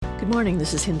Good morning,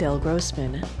 this is Hindel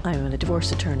Grossman. I'm a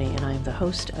divorce attorney and I am the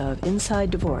host of Inside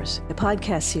Divorce, a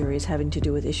podcast series having to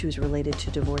do with issues related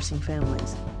to divorcing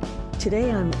families.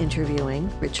 Today I'm interviewing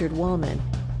Richard Wallman.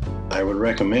 I would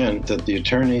recommend that the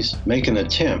attorneys make an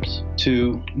attempt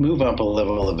to move up a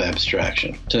level of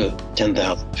abstraction to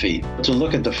 10,000 feet, to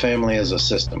look at the family as a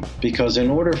system. Because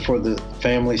in order for the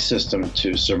family system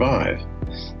to survive,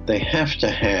 they have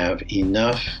to have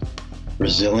enough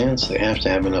resilience, they have to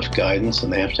have enough guidance,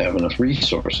 and they have to have enough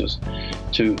resources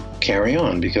to carry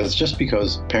on. Because just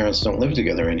because parents don't live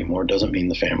together anymore doesn't mean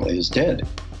the family is dead.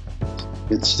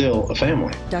 It's still a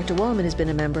family. Dr. Wallman has been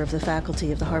a member of the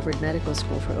faculty of the Harvard Medical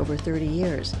School for over 30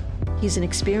 years. He's an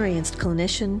experienced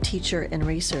clinician, teacher, and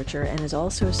researcher, and has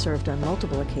also served on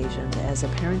multiple occasions as a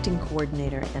parenting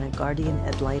coordinator and a guardian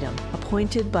ad litem,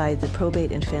 appointed by the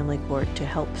Probate and Family Court to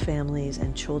help families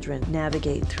and children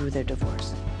navigate through their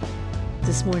divorce.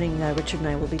 This morning, Richard and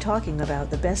I will be talking about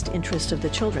the best interest of the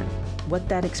children, what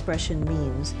that expression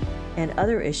means, and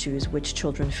other issues which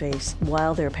children face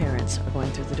while their parents are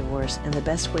going through the divorce, and the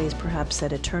best ways perhaps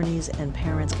that attorneys and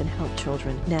parents can help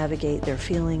children navigate their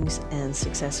feelings and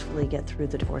successfully get through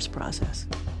the divorce process.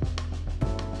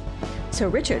 So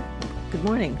Richard, good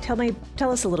morning.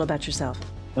 Tell us a little about yourself.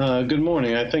 Good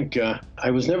morning. I think I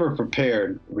was never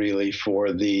prepared really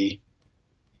for the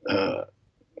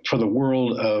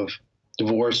world of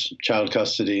divorce, child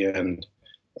custody, and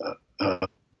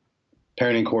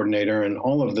parenting coordinator, and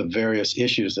all of the various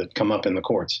issues that come up in the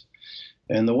courts.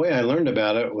 And the way I learned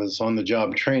about it was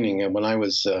on-the-job training. And when I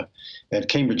was at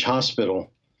Cambridge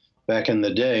Hospital back in the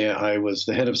day, I was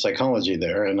the head of psychology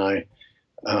there, and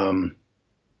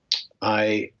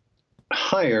I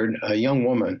hired a young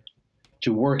woman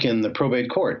to work in the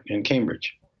probate court in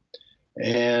Cambridge.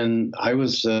 And I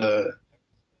was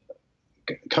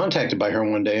contacted by her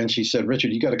one day, and she said,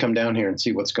 "Richard, you got to come down here and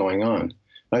see what's going on." And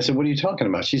I said, "What are you talking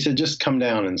about?" She said, "Just come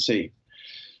down and see."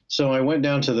 So I went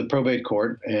down to the probate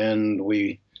court, and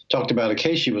we talked about a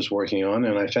case she was working on,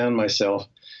 and I found myself,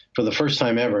 for the first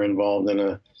time ever, involved in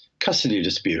a custody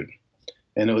dispute.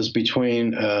 And it was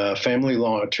between a family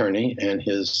law attorney and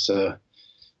his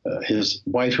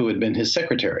wife, who had been his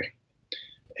secretary.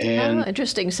 And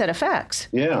interesting set of facts.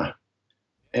 Yeah.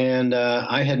 And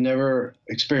I had never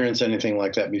experienced anything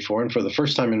like that before. And for the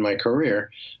first time in my career,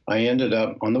 I ended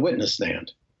up on the witness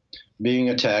stand being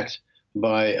attacked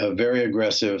by a very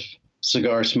aggressive,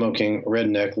 cigar-smoking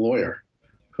redneck lawyer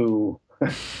who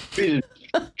treated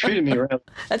me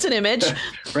That's an image.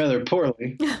 rather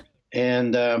poorly.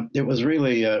 And it was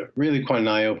really quite an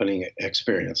eye-opening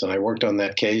experience. And I worked on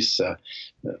that case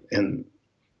and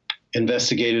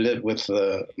investigated it with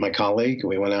my colleague.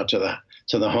 We went out to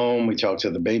the home. We talked to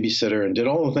the babysitter and did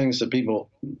all the things that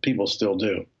people still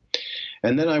do.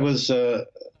 And then I was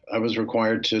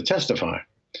required to testify.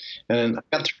 And I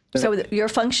got So your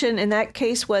function in that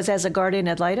case was as a guardian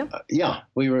ad litem? Yeah,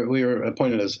 we were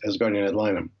appointed as guardian ad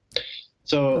litem.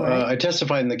 So right. I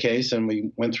testified in the case, and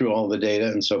we went through all the data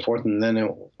and so forth. And then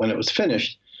when it was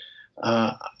finished,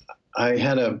 I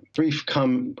had a brief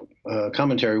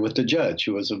commentary with the judge,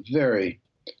 who was a very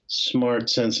smart,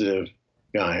 sensitive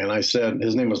guy. And I said,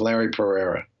 his name was Larry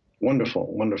Pereira, wonderful,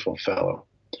 wonderful fellow.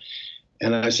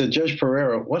 And I said, "Judge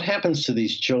Pereira, what happens to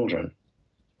these children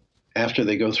after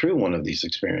they go through one of these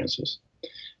experiences?"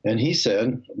 And he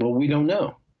said, "Well, we don't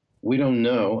know. We don't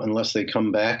know unless they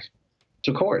come back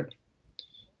to court."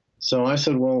 So I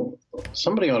said, "Well,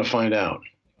 somebody ought to find out."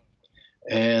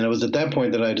 And it was at that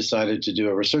point that I decided to do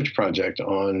a research project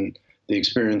on the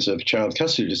experience of child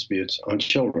custody disputes on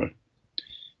children.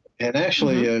 And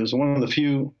actually, it was one of the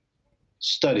few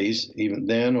studies, even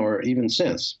then or even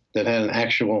since, that had an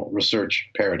actual research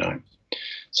paradigm.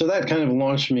 So that kind of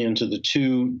launched me into the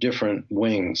two different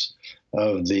wings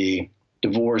of the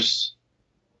divorce,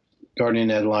 guardian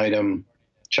ad litem,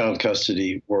 child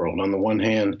custody world. On the one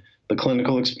hand, the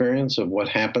clinical experience of what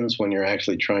happens when you're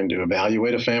actually trying to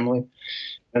evaluate a family.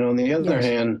 And on the other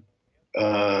hand,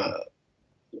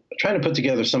 trying to put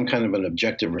together some kind of an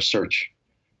objective research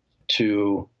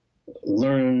to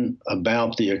learn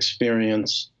about the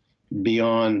experience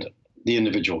beyond the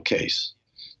individual case,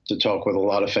 to talk with a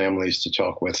lot of families, to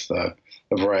talk with a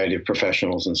variety of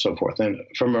professionals and so forth. And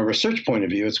from a research point of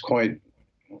view,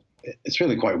 it's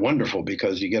really quite wonderful,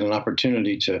 because you get an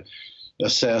opportunity to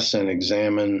assess and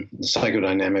examine the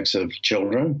psychodynamics of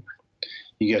children.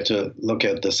 You get to look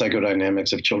at the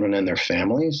psychodynamics of children and their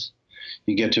families.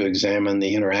 You get to examine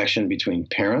the interaction between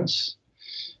parents.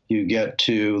 You get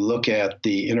to look at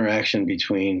the interaction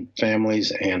between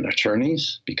families and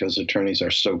attorneys, because attorneys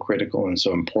are so critical and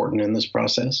so important in this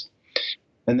process.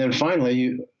 And then finally,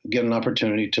 you get an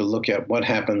opportunity to look at what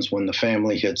happens when the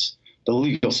family hits the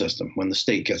legal system, when the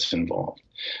state gets involved.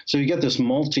 So you get this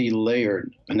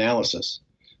multi-layered analysis,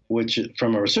 which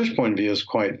from a research point of view is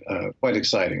quite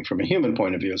exciting. From a human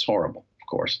point of view, it's horrible, of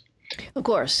course. Of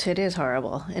course, it is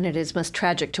horrible, and it is most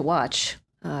tragic to watch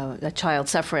a child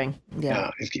suffering.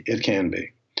 Yeah, it can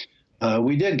be.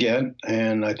 We did get,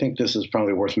 and I think this is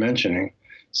probably worth mentioning,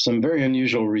 some very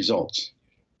unusual results.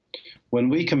 When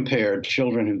we compared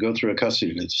children who go through a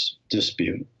custody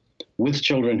dispute with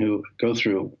children who go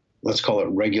through, let's call it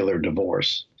regular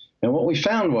divorce, and what we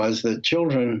found was that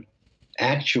children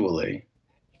actually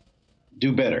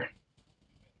do better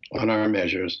on our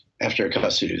measures after a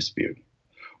custody dispute.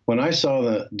 When I saw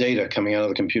the data coming out of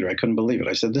the computer, I couldn't believe it.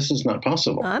 I said, this is not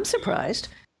possible. I'm surprised.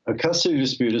 A custody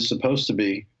dispute is supposed to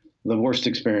be the worst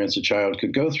experience a child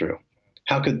could go through.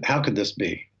 How could this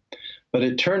be? But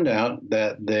it turned out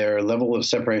that their level of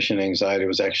separation anxiety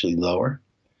was actually lower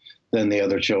than the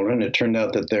other children. It turned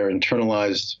out that their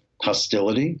internalized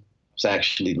hostility was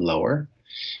actually lower.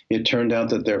 It turned out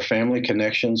that their family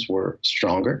connections were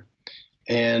stronger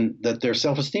and that their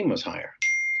self-esteem was higher.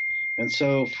 And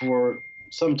so for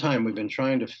some time, we've been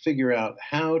trying to figure out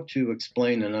how to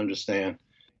explain and understand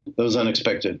those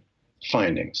unexpected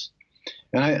findings.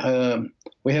 And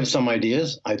we have some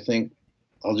ideas. I think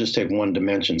I'll just take one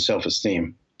dimension,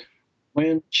 self-esteem.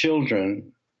 When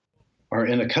children are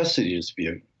in a custody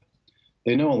dispute,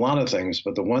 they know a lot of things,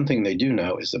 but the one thing they do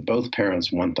know is that both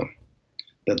parents want them,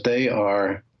 that they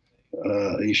are,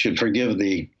 you should forgive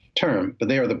the term, but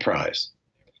they are the prize.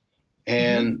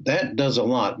 And that does a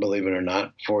lot, believe it or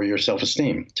not, for your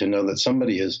self-esteem, to know that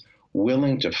somebody is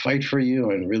willing to fight for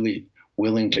you and really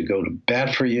willing to go to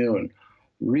bat for you and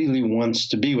really wants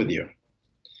to be with you.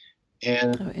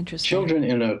 And children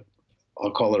in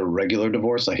I'll call it a regular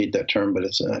divorce. I hate that term, but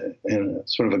it's in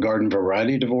sort of a garden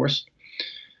variety divorce.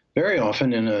 Very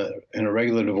often in a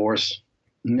regular divorce,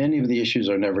 many of the issues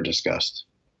are never discussed.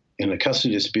 In a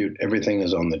custody dispute, everything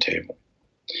is on the table.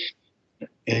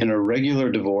 In a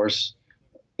regular divorce,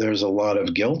 there's a lot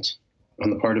of guilt on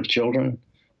the part of children,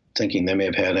 thinking they may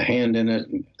have had a hand in it,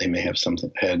 they may have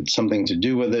had something to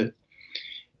do with it.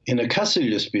 In a custody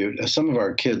dispute, as some of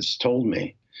our kids told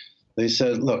me, they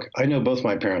said, look, I know both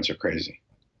my parents are crazy.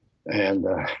 And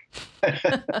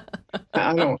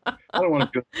I don't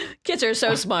want to. Kids are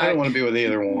so smart. I don't want to be with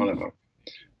either one of them.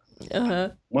 Uh-huh.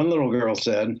 One little girl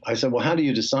said, I said, well, how do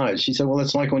you decide? She said, well,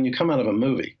 it's like when you come out of a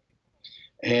movie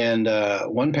and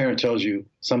one parent tells you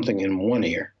something in one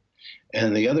ear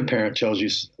and the other parent tells you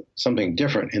something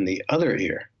different in the other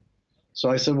ear. So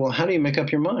I said, well, how do you make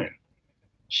up your mind?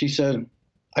 She said,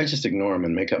 I just ignore them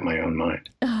and make up my own mind.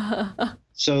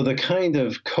 So the kind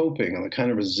of coping and the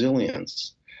kind of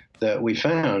resilience that we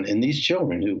found in these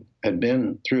children who had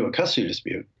been through a custody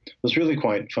dispute was really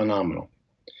quite phenomenal.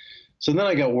 So then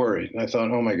I got worried. I thought,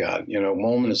 oh my God,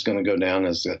 Wolman is going to go down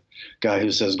as the guy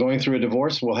who says going through a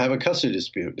divorce, we'll have a custody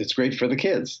dispute. It's great for the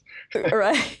kids.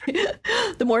 Right.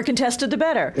 The more contested, the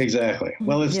better. Exactly.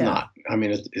 Well, it's not. I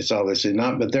mean, it's obviously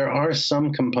not, but there are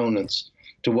some components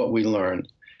to what we learned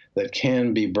that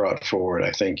can be brought forward,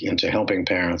 I think, into helping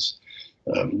parents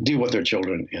deal with their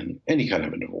children in any kind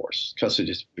of a divorce, custody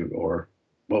dispute, or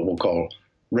what we'll call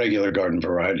regular garden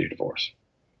variety divorce.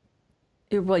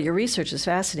 Well, your research is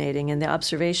fascinating, and the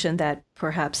observation that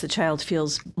perhaps the child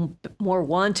feels more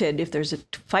wanted if there's a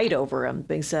fight over him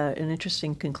makes an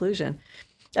interesting conclusion.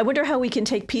 I wonder how we can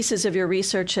take pieces of your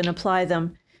research and apply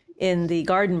them in the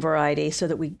garden variety so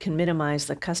that we can minimize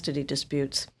the custody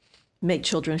disputes, make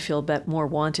children feel more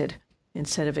wanted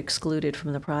instead of excluded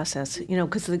from the process.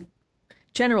 Because the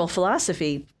general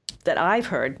philosophy that I've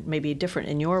heard, maybe different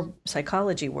in your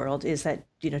psychology world, is that,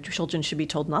 children should be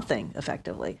told nothing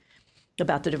effectively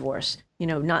about the divorce,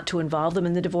 not to involve them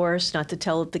in the divorce, not to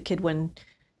tell the kid when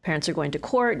parents are going to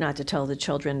court, not to tell the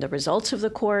children the results of the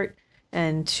court,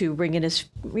 and to bring in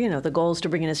the goal is to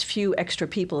bring in as few extra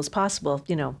people as possible.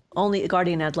 Only a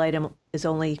guardian ad litem is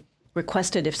only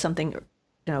requested if something,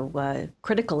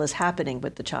 critical is happening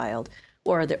with the child,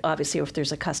 or obviously if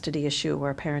there's a custody issue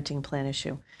or a parenting plan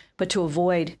issue, but to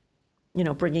avoid,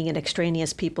 bringing in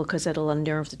extraneous people because it'll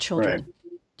unnerve the children. Right.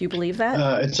 Do you believe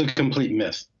that? It's a complete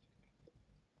myth.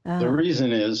 The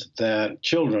reason is that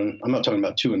children, I'm not talking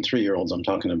about 2 and 3-year-olds, I'm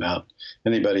talking about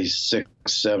anybody 6,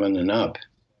 7 and up.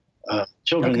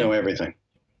 Children know everything.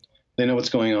 They know what's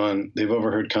going on. They've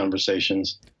overheard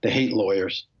conversations. They hate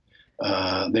lawyers.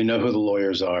 They know who the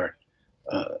lawyers are.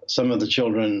 Some of the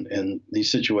children in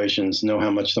these situations know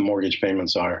how much the mortgage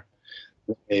payments are.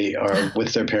 They are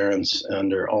with their parents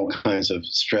under all kinds of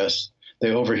stress.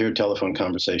 They overhear telephone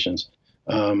conversations.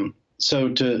 So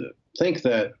to think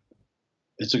that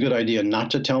it's a good idea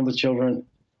not to tell the children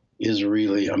is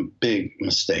really a big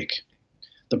mistake.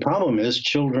 The problem is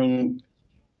children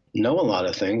know a lot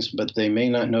of things, but they may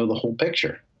not know the whole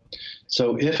picture.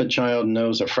 So if a child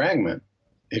knows a fragment,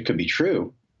 it could be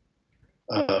true.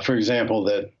 For example,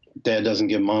 that dad doesn't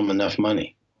give mom enough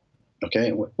money,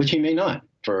 okay, which he may not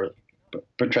for a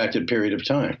protracted period of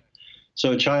time.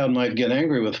 So a child might get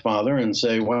angry with father and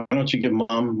say, why don't you give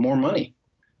mom more money?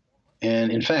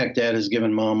 And in fact, dad has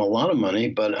given mom a lot of money,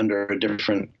 but under a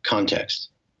different context.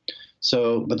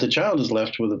 So, but the child is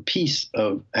left with a piece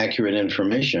of accurate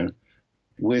information,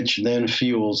 which then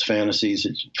fuels fantasies,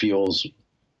 it fuels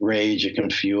rage, it can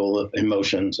fuel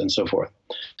emotions, and so forth.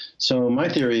 So my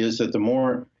theory is that the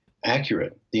more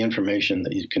accurate the information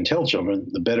that you can tell children,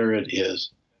 the better it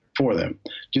is for them.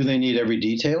 Do they need every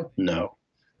detail? No.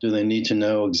 Do they need to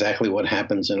know exactly what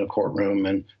happens in a courtroom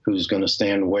and who's going to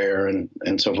stand where and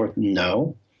so forth?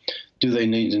 No. Do they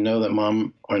need to know that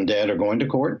mom and dad are going to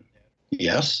court?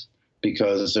 Yes,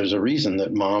 because there's a reason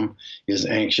that mom is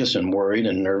anxious and worried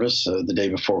and nervous the day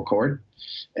before court,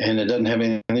 and it doesn't have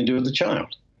anything to do with the child.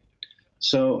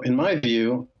 So in my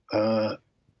view, as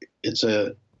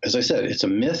I said, it's a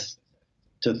myth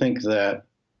to think that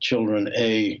children,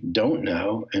 A, don't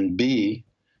know, and B,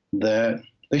 that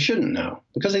they shouldn't know,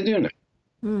 because they do know.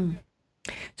 Mm.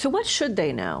 So what should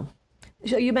they know?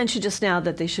 So you mentioned just now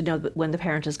that they should know when the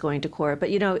parent is going to court, but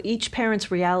each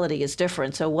parent's reality is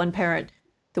different. So one parent,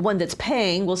 the one that's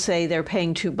paying, will say they're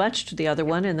paying too much to the other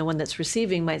one, and the one that's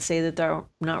receiving might say that they're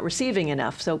not receiving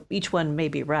enough. So each one may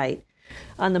be right.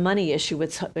 On the money issue,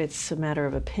 it's a matter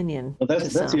of opinion. Well,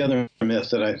 that's the other myth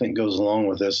that I think goes along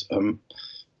with this.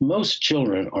 Most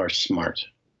children are smart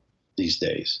these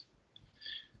days.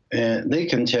 And they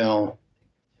can tell,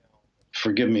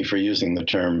 forgive me for using the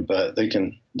term, but they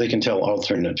can tell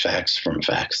alternate facts from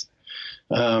facts.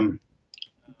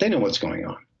 They know what's going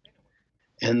on.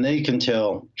 And they can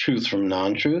tell truth from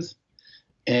non-truth.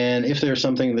 And if there's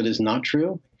something that is not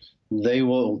true, they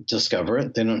will discover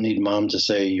it. They don't need mom to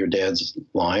say your dad's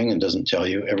lying and doesn't tell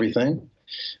you everything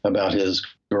about his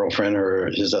girlfriend or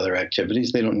his other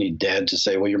activities. They don't need dad to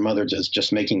say, well, your mother is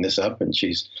just making this up and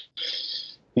she's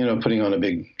putting on a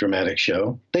big dramatic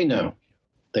show. They know,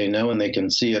 and they can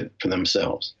see it for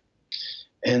themselves.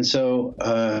 And so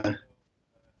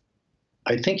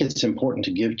I think it's important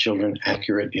to give children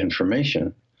accurate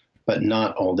information, but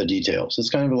not all the details. It's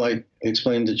kind of like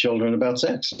explaining to children about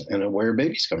sex and where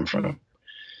babies come from.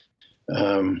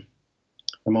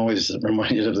 I'm always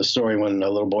reminded of the story when a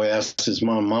little boy asks his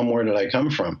mom, where did I come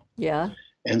from? Yeah.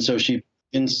 And so she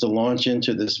begins to launch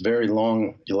into this very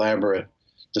long, elaborate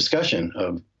discussion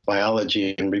of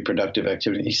biology and reproductive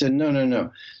activity. He said,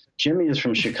 no. Jimmy is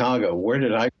from Chicago. Where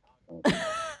did I come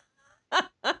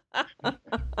from?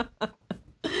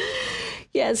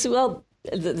 Yes, well,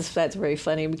 that's very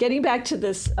funny. Getting back to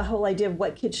this whole idea of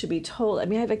what kids should be told. I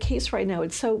mean, I have a case right now.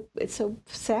 It's so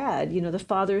sad. The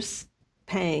father's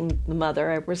paying the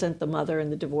mother. I represent the mother in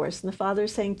the divorce. And the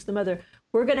father's saying to the mother,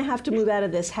 we're going to have to move out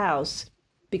of this house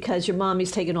because your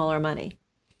mommy's taking all our money.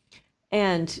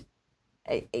 And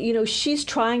she's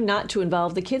trying not to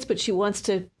involve the kids, but she wants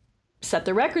to set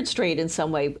the record straight in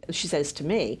some way, she says to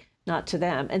me, not to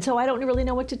them. And so I don't really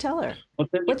know what to tell her.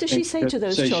 What does she say to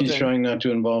those children? She's trying not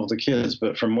to involve the kids,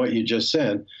 but from what you just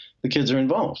said, the kids are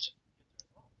involved.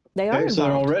 They are involved. So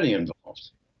they're already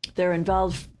involved. They're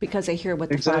involved because they hear what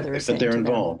the father is saying. But they're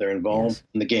involved. They're involved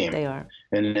in the game. They are.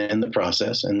 And in the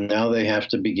process. And now they have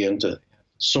to begin to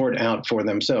sort out for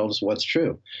themselves what's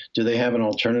true. Do they have an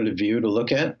alternative view to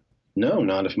look at? No,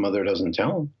 not if mother doesn't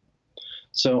tell them.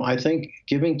 So I think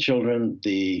giving children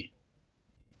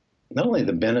not only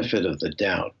the benefit of the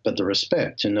doubt, but the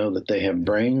respect to know that they have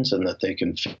brains and that they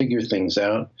can figure things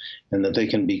out and that they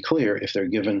can be clear if they're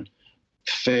given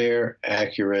fair,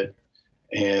 accurate,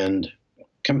 and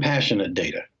compassionate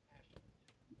data.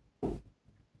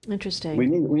 Interesting. We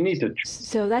need to.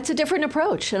 So that's a different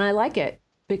approach, and I like it.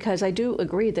 Because I do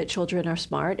agree that children are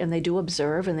smart and they do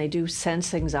observe and they do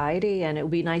sense anxiety. And it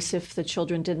would be nice if the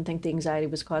children didn't think the anxiety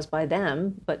was caused by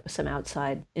them, but some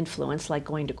outside influence like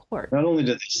going to court. Not only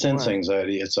do they sense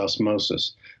anxiety, it's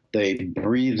osmosis. They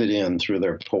breathe it in through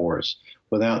their pores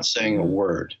without saying a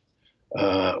word.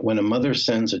 When a mother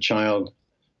sends a child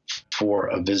for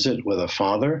a visit with a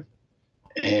father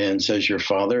and says, your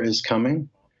father is coming,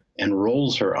 and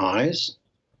rolls her eyes,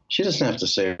 she doesn't have to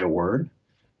say a word.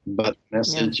 But the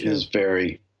message is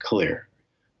very clear.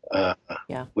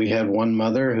 We had one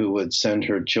mother who would send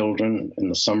her children in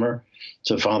the summer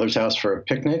to father's house for a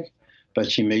picnic,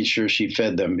 but she made sure she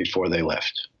fed them before they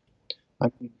left.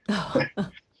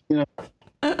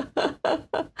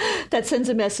 That sends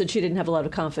a message she didn't have a lot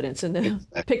of confidence in the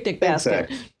Exactly. picnic basket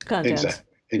Exactly. contents.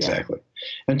 Exactly.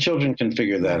 And children can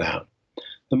figure that out.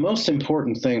 The most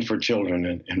important thing for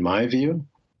children, in my view,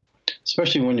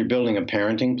 especially when you're building a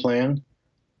parenting plan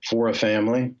for a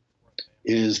family,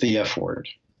 is the F word.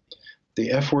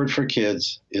 The F word for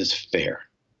kids is fair.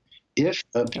 If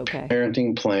a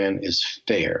parenting plan is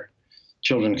fair,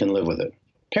 children can live with it.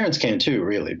 Parents can too,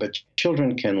 really, but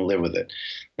children can live with it.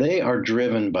 They are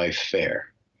driven by fair.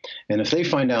 And if they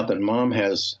find out that mom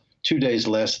has 2 days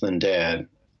less than dad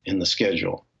in the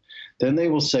schedule, then they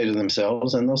will say to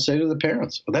themselves, and they'll say to the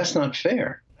parents, well, that's not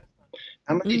fair.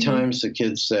 How many times do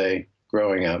kids say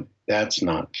growing up, that's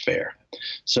not fair?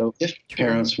 So if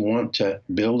parents want to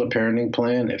build a parenting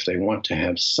plan, if they want to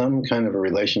have some kind of a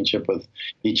relationship with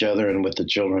each other and with the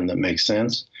children that makes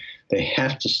sense, they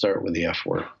have to start with the F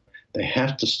word. They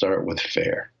have to start with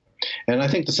fair. And I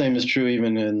think the same is true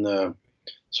even in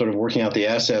sort of working out the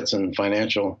assets and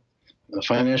financial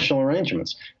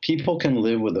arrangements. People can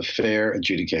live with a fair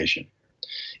adjudication.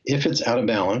 If it's out of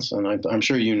balance, and I'm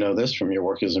sure you know this from your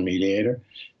work as a mediator,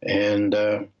 and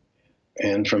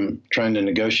from trying to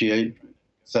negotiate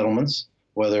settlements,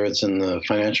 whether it's in the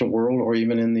financial world or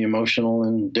even in the emotional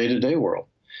and day-to-day world.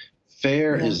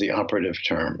 Fair is the operative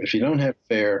term. If you don't have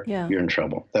fair, you're in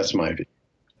trouble. That's my view.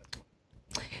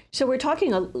 So we're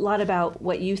talking a lot about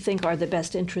what you think are the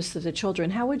best interests of the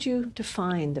children. How would you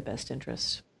define the best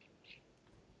interests?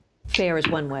 Fair is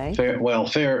one way.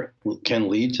 Fair can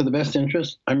lead to the best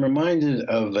interest. I'm reminded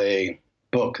of a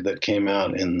book that came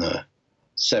out in the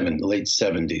late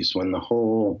 70s when the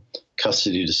whole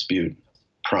custody dispute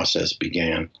process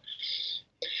began.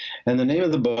 And the name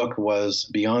of the book was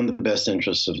Beyond the Best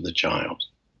Interests of the Child.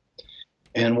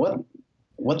 And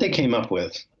what they came up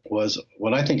with was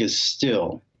what I think is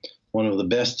still one of the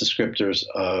best descriptors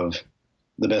of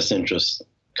the best interest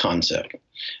concept.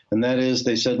 And that is,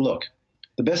 they said, look,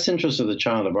 the best interests of the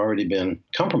child have already been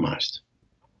compromised.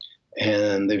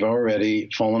 And they've already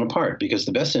fallen apart because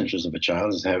the best interest of a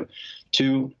child is to have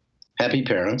two happy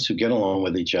parents who get along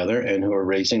with each other and who are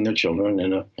raising their children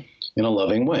in a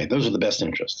loving way. Those are the best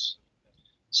interests.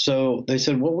 So they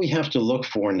said, what we have to look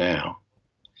for now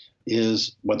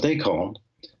is what they called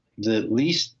the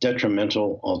least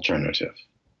detrimental alternative.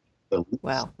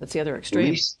 Wow, that's the other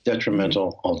extreme. Least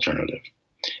detrimental alternative.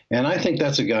 And I think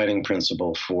that's a guiding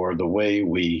principle for the way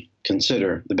we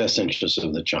consider the best interests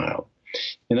of the child.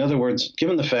 In other words,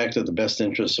 given the fact that the best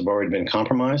interests have already been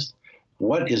compromised,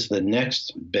 what is the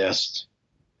next best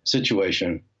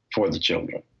situation for the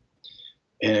children?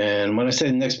 And when I say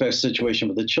the next best situation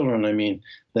for the children, I mean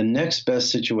the next best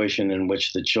situation in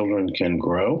which the children can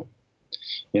grow,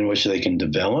 in which they can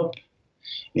develop,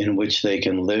 in which they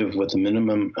can live with the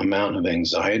minimum amount of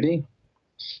anxiety,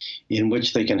 in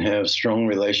which they can have strong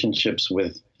relationships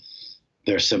with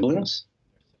their siblings,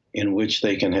 in which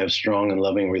they can have strong and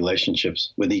loving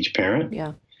relationships with each parent,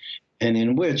 and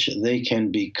in which they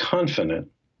can be confident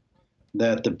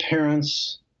that the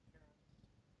parents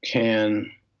can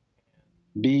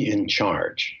be in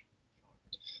charge.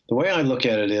 The way I look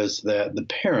at it is that the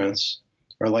parents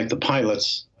are like the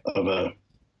pilots of a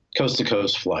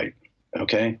coast-to-coast flight,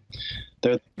 okay?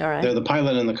 They're the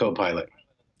pilot and the co-pilot.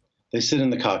 They sit in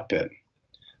the cockpit.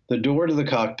 The door to the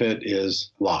cockpit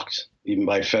is locked. Even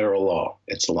by federal law,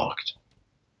 it's locked.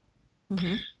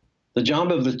 Mm-hmm. The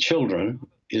job of the children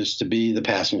is to be the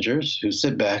passengers who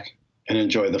sit back and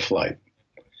enjoy the flight,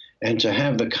 and to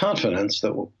have the confidence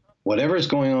that whatever is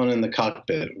going on in the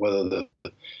cockpit, whether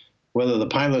the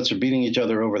pilots are beating each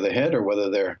other over the head or whether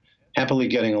they're happily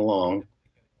getting along,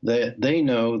 they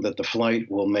know that the flight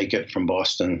will make it from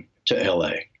Boston to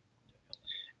LA.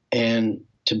 And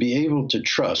to be able to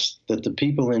trust that the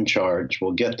people in charge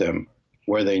will get them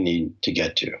where they need to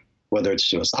get to, whether it's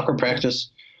to a soccer practice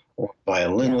or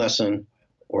violin lesson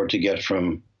or to get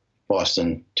from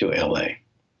Boston to LA.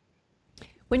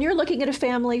 When you're looking at a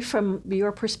family from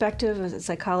your perspective as a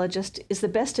psychologist, is the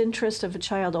best interest of a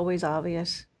child always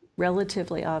obvious,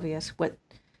 relatively obvious?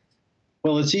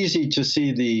 Well, it's easy to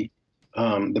see the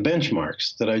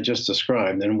benchmarks that I just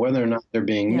described and whether or not they're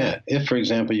being met. If, for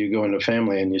example, you go into a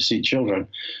family and you see children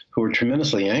who are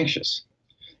tremendously anxious,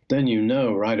 then you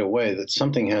know right away that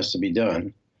something has to be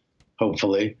done,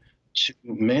 hopefully, to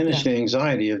manage the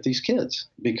anxiety of these kids,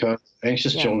 because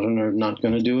anxious children are not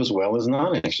going to do as well as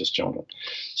non-anxious children.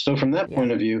 So from that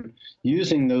point of view,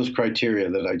 using those criteria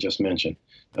that I just mentioned,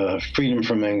 freedom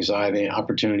from anxiety,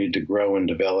 opportunity to grow and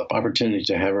develop, opportunity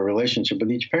to have a relationship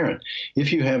with each parent.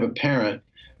 If you have a parent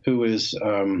who is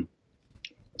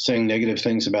saying negative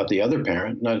things about the other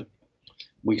parent,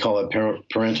 we call it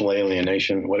parental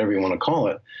alienation, whatever you want to call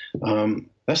it,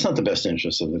 that's not the best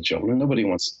interest of the children. Nobody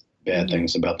wants bad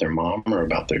things about their mom or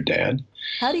about their dad.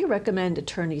 How do you recommend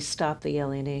attorneys stop the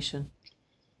alienation?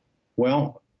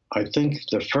 Well, I think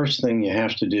the first thing you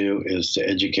have to do is to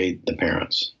educate the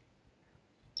parents.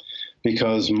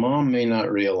 Because mom may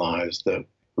not realize that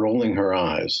rolling her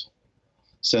eyes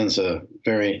sends a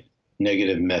very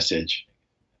negative message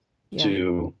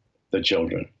to the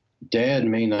children. Dad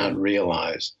may not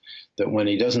realize that when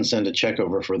he doesn't send a check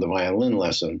over for the violin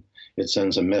lesson, it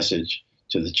sends a message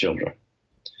to the children.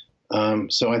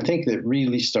 So I think that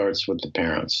really starts with the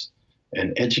parents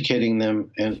and educating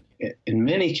them. And in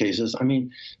many cases, I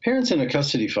mean, parents in a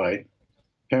custody fight,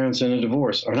 parents in a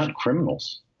divorce are not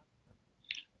criminals.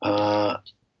 A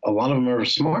lot of them are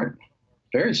smart,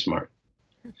 very smart.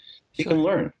 You can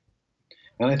learn.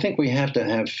 And I think we have to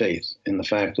have faith in the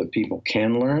fact that people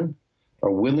can learn,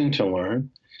 are willing to learn.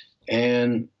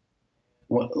 And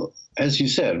as you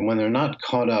said, when they're not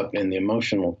caught up in the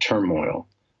emotional turmoil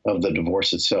of the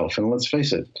divorce itself, and let's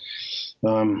face it,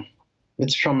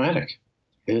 it's traumatic.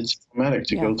 It's traumatic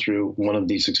to go through one of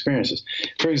these experiences.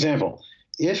 For example,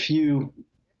 here's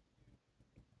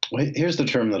the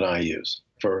term that I use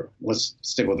let's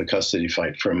stick with the custody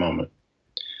fight for a moment.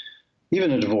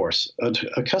 Even a divorce,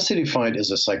 a custody fight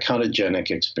is a psychotogenic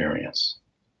experience.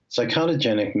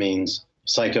 Psychotogenic means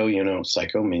psycho,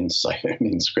 psycho means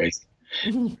crazy.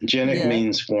 Genic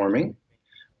means forming.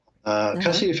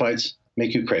 Custody fights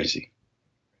make you crazy.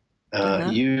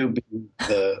 You be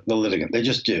the litigant. They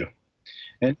just do.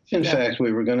 And if, in fact,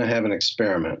 we were going to have an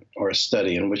experiment or a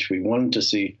study in which we wanted to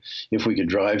see if we could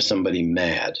drive somebody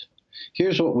mad,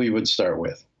 here's what we would start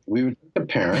with. We would take a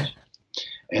parent,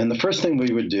 and the first thing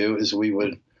we would do is we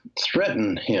would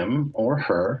threaten him or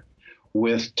her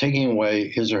with taking away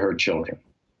his or her children.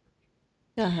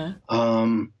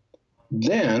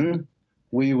 Then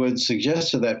we would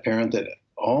suggest to that parent that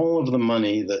all of the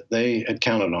money that they had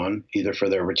counted on, either for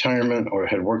their retirement or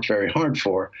had worked very hard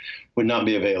for, would not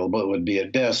be available. It would be,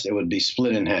 at best, it would be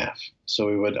split in half. So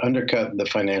we would undercut the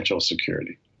financial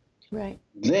security. Right.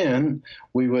 Then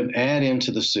we would add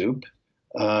into the soup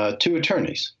 2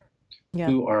 attorneys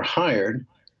who are hired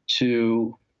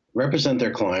to represent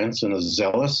their clients in a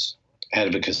zealous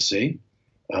advocacy,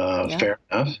 fair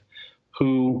enough,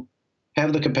 who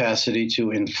have the capacity to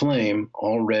inflame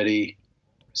already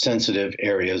sensitive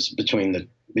areas between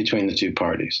the 2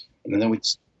 parties. And then we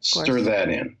stir that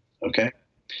in, okay?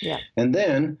 Yeah. And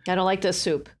then... I don't like this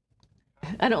soup.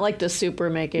 I don't like the soup we're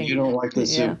making. You don't like the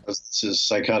soup because this is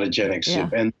psychotogenic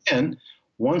soup. And then,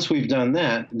 once we've done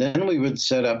that, then we would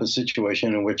set up a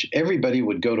situation in which everybody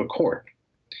would go to court.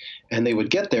 And they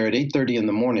would get there at 8:30 in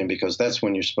the morning because that's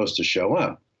when you're supposed to show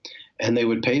up. And they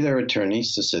would pay their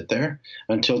attorneys to sit there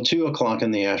until 2 o'clock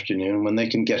in the afternoon when they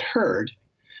can get heard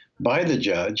by the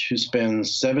judge, who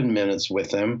spends 7 minutes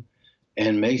with them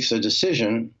and makes a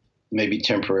decision, maybe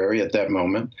temporary at that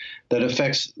moment, that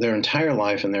affects their entire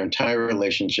life and their entire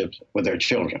relationship with their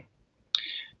children.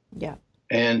 Yeah.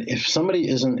 And if somebody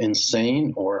isn't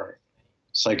insane or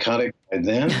psychotic by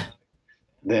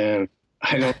then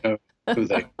I don't know who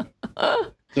they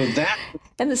are. So that...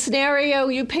 And the scenario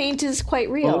you paint is quite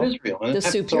real. Well, it is real. And the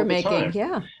soup you're making,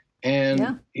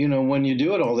 And, when you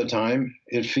do it all the time,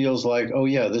 it feels like, oh,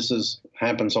 yeah,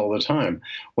 happens all the time.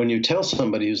 When you tell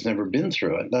somebody who's never been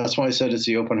through it, that's why I said it's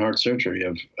the open heart surgery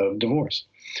of divorce.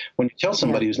 When you tell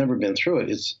somebody who's never been through it,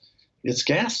 it's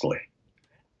ghastly.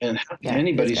 And how can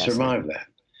anybody survive that?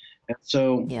 And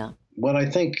so what I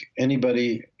think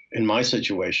anybody in my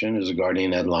situation, as a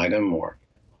guardian ad litem or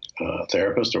a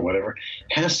therapist or whatever,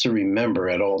 has to remember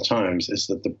at all times is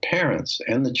that the parents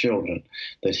and the children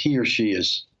that he or she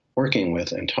is working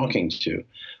with and talking to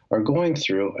are going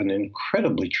through an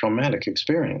incredibly traumatic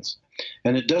experience.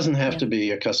 And it doesn't have to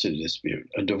be a custody dispute.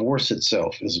 A divorce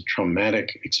itself is a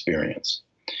traumatic experience.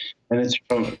 And it's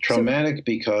traumatic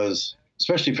because,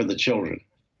 especially for the children,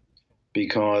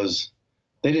 because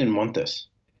they didn't want this.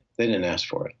 They didn't ask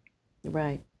for it.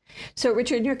 Right. So,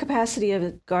 Richard, in your capacity of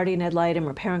a guardian ad litem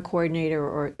or parent coordinator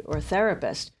or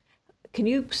therapist, can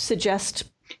you suggest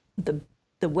the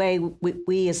way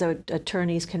we as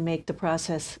attorneys can make the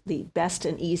process the best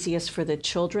and easiest for the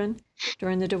children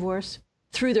during the divorce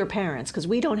through their parents? Because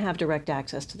we don't have direct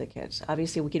access to the kids.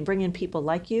 Obviously, we can bring in people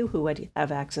like you who would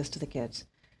have access to the kids.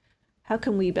 How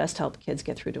can we best help kids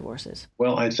get through divorces?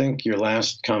 Well, I think your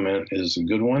last comment is a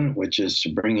good one, which is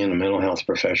to bring in a mental health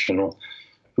professional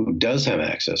who does have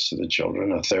access to the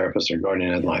children, a therapist or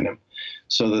guardian ad litem,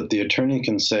 so that the attorney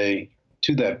can say,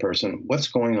 to that person what's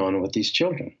going on with these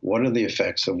children. What are the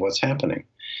effects of what's happening?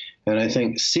 And I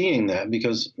think seeing that,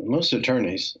 because most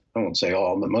attorneys, I won't say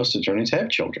all, but most attorneys have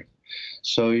children.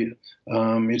 So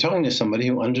you're talking to somebody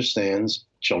who understands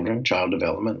children, child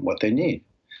development, what they need.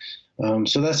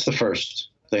 So that's the first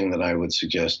thing that I would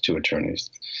suggest to attorneys,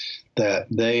 that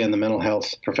they and the mental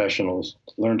health professionals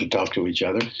learn to talk to each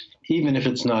other, even if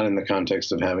it's not in the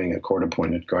context of having a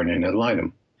court-appointed guardian ad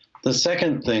litem. The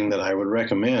second thing that I would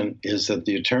recommend is that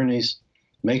the attorneys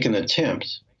make an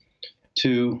attempt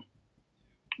to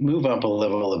move up a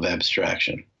level of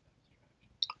abstraction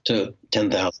to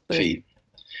 10,000 feet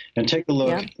and take a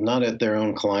look not at their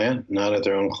own client, not at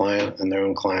their own client and their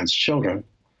own client's children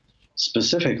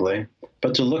specifically,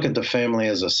 but to look at the family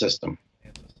as a system.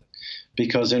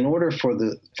 Because in order for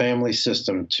the family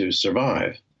system to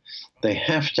survive, they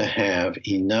have to have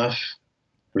enough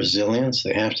resilience,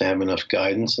 they have to have enough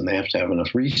guidance, and they have to have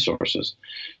enough resources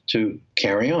to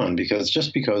carry on. Because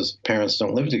just because parents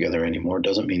don't live together anymore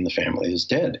doesn't mean the family is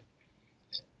dead.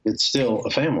 It's still a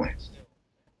family.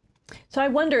 So I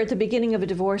wonder, at the beginning of a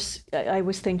divorce, I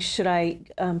always think, should I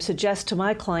suggest to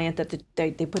my client that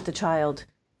they put the child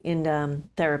in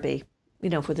therapy,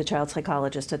 with the child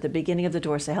psychologist at the beginning of the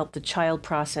divorce to help the child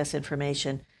process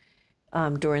information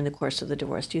during the course of the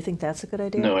divorce. Do you think that's a good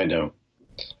idea? No, I don't.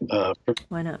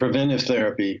 Why not? Preventive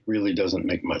therapy really doesn't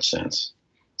make much sense.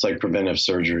 It's like preventive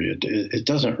surgery. It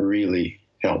doesn't really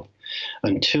help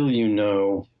until you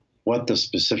know what the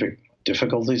specific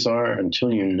difficulties are,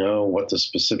 until you know what the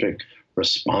specific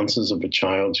responses of a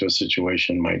child to a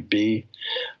situation might be.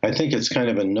 I think it's kind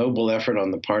of a noble effort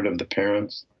on the part of the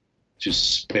parents to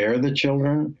spare the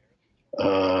children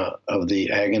of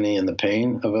the agony and the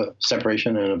pain of a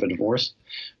separation and of a divorce.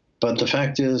 But the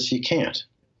fact is, you can't.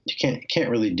 You can't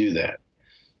really do that.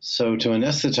 So to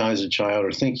anesthetize a child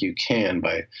or think you can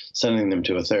by sending them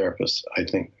to a therapist, I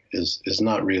think is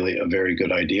not really a very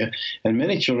good idea. And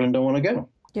many children don't want to go.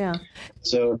 Yeah.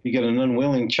 So if you get an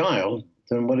unwilling child,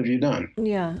 then what have you done?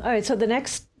 Yeah. All right. So the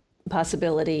next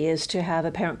possibility is to have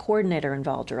a parent coordinator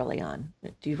involved early on.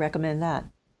 Do you recommend that?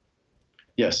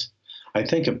 Yes. I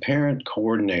think a parenting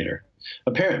coordinator,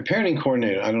 I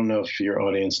don't know if your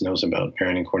audience knows about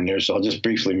parenting coordinators, so I'll just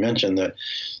briefly mention that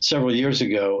several years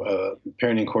ago, a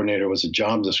parenting coordinator was a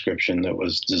job description that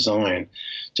was designed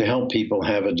to help people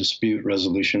have a dispute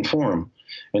resolution forum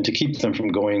and to keep them from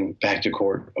going back to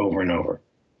court over and over.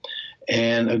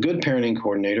 And a good parenting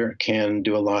coordinator can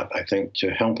do a lot, I think,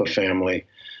 to help a family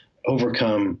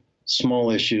overcome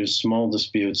small issues, small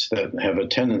disputes that have a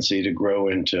tendency to grow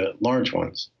into large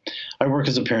ones. I work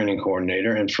as a parenting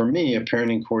coordinator, and for me, a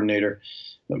parenting coordinator,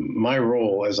 my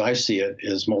role as I see it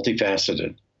is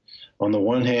multifaceted. On the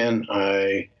one hand,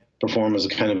 I perform as a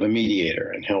kind of a mediator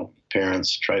and help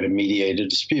parents try to mediate a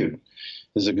dispute.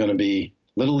 Is it going to be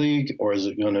Little League or is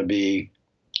it going to be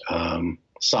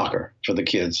soccer for the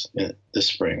kids this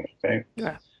spring? Okay.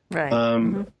 Yeah.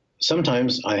 Right.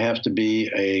 Sometimes I have to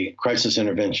be a crisis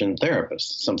intervention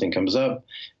therapist. Something comes up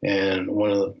and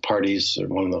one of the parties or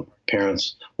one of the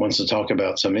parents wants to talk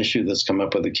about some issue that's come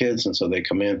up with the kids. And so they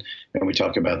come in and we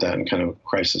talk about that in kind of a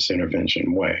crisis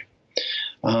intervention way.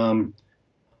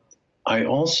 I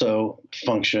also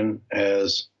function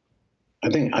as,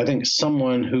 I think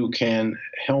someone who can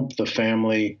help the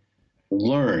family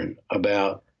learn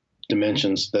about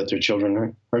dimensions that their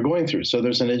children are going through. So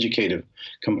there's an educative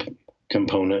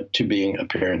component to being a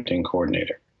parenting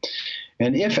coordinator.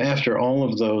 And if after all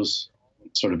of those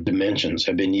sort of dimensions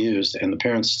have been used and the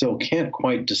parents still can't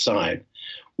quite decide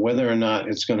whether or not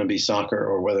it's going to be soccer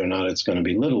or whether or not it's going to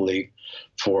be Little League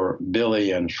for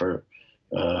Billy and for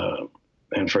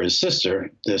his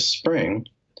sister this spring,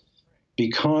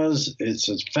 because it's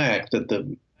a fact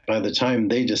that by the time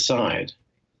they decide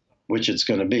which it's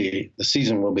going to be, the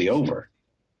season will be over.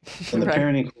 And the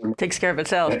parenting coordinator takes care of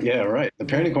itself. Yeah, right. The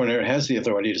parenting coordinator has the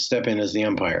authority to step in as the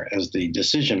umpire, as the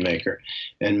decision maker,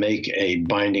 and make a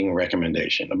binding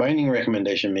recommendation. A binding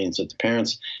recommendation means that the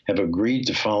parents have agreed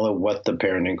to follow what the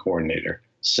parenting coordinator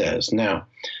says. Now,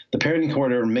 the parenting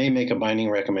coordinator may make a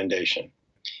binding recommendation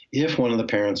if one of the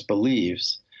parents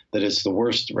believes that it's the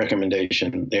worst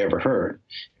recommendation they ever heard.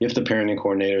 If the parenting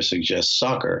coordinator suggests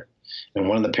soccer, and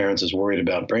one of the parents is worried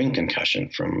about brain concussion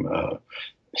from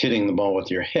hitting the ball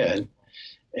with your head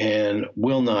and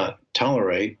will not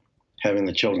tolerate having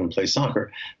the children play soccer,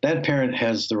 that parent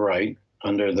has the right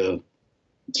under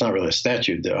it's not really a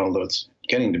statute, although it's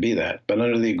getting to be that, but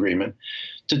under the agreement,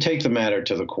 to take the matter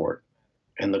to the court,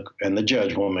 and the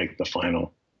judge will make the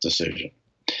final decision.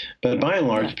 But by and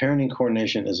large, parenting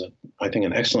coordination is, I think,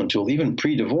 an excellent tool, even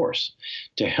pre-divorce,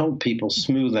 to help people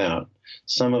smooth out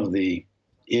some of the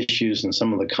issues and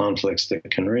some of the conflicts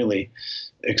that can really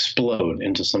explode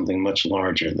into something much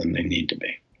larger than they need to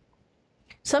be.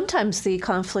 Sometimes the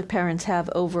conflict parents have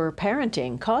over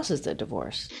parenting causes the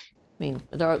divorce. I mean,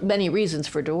 there are many reasons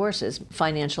for divorces.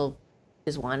 Financial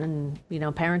is one, and,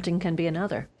 parenting can be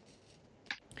another.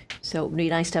 So it'd be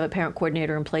nice to have a parent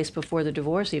coordinator in place before the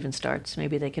divorce even starts.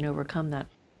 Maybe they can overcome that.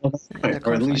 Right.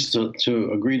 Or at least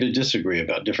to agree to disagree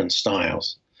about different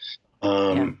styles.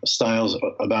 Styles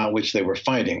about which they were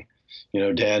fighting.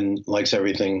 Dad likes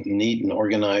everything neat and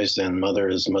organized, and mother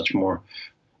is much more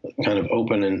kind of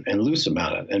open and loose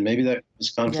about it. And maybe that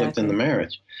was conflict in the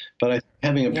marriage. But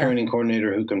having a parenting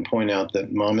coordinator who can point out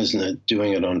that mom isn't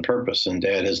doing it on purpose and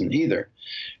dad isn't either.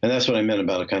 And that's what I meant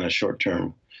about a kind of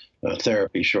short-term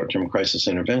therapy, short-term crisis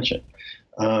intervention.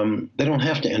 They don't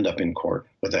have to end up in court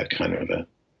with that kind of a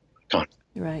conflict.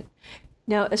 Right.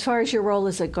 Now, as far as your role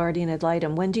as a guardian ad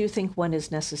litem, when do you think one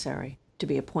is necessary to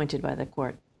be appointed by the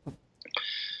court?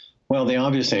 Well, the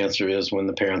obvious answer is when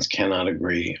the parents cannot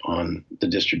agree on the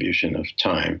distribution of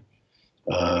time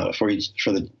for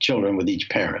the children with each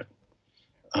parent.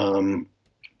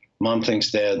 Mom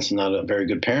thinks dad's not a very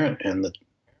good parent and that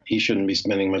he shouldn't be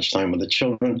spending much time with the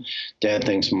children. Dad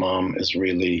thinks mom is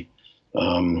really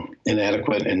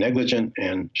inadequate and negligent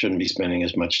and shouldn't be spending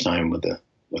as much time with the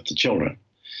children.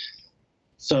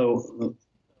 So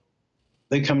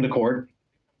they come to court.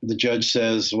 The judge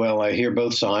says, well, I hear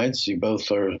both sides. You both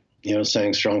are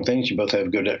saying strong things. You both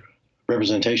have good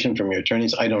representation from your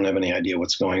attorneys. I don't have any idea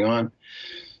what's going on.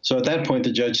 So at that point,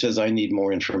 the judge says, I need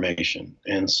more information.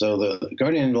 And so the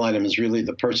guardian ad litem is really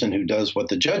the person who does what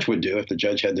the judge would do if the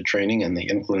judge had the training and the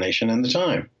inclination and the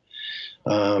time.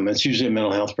 It's usually a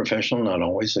mental health professional, not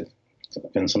always. It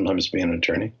can sometimes be an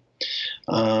attorney.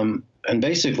 And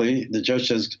basically, the judge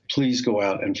says, please go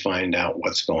out and find out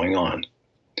what's going on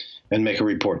and make a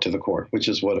report to the court, which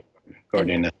is what a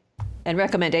guardian ad and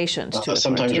recommendations to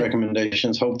sometimes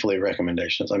recommendations, hopefully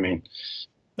recommendations. I mean,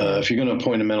 if you're going to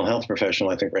appoint a mental health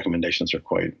professional, I think recommendations are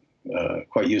quite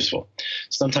useful.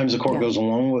 Sometimes the court goes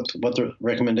along with what the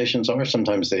recommendations are.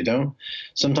 Sometimes they don't.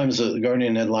 Sometimes the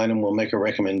guardian ad litem will make a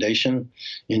recommendation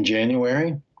in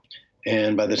January,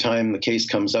 and by the time the case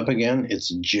comes up again, it's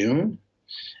June.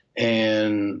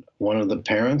 And one of the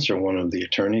parents or one of the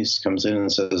attorneys comes in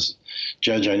and says,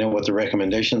 Judge, I know what the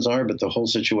recommendations are, but the whole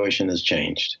situation has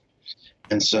changed.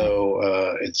 And so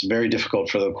it's very difficult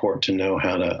for the court to know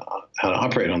how to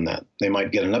operate on that. They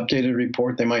might get an updated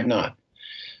report, they might not.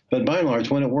 But by and large,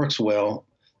 when it works well,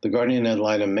 the guardian ad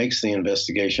litem makes the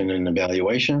investigation and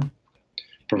evaluation,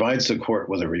 provides the court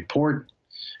with a report,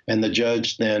 and the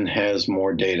judge then has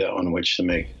more data on which to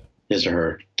make his or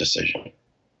her decision.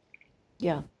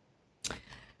 Yeah.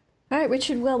 All right,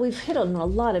 Richard. Well, we've hit on a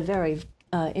lot of very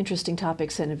interesting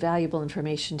topics and valuable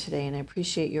information today, and I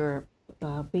appreciate your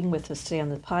being with us today on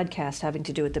the podcast having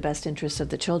to do with the best interests of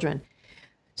the children.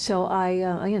 So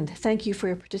again, thank you for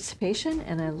your participation,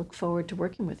 and I look forward to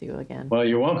working with you again. Well,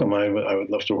 you're welcome. I would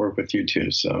love to work with you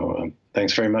too. So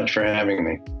thanks very much for having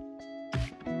me.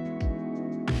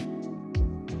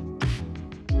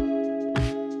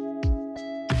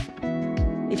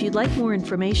 If you'd like more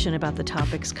information about the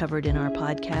topics covered in our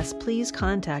podcast, please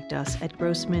contact us at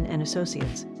Grossman &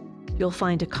 Associates. You'll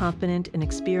find a competent and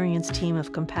experienced team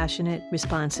of compassionate,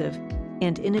 responsive,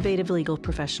 and innovative legal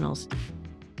professionals.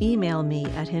 Email me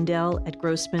at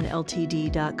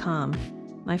hindell@grossmanltd.com.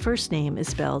 My first name is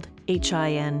spelled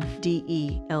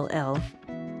Hindell,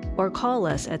 or call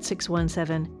us at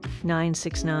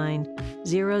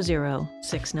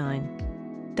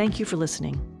 617-969-0069. Thank you for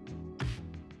listening.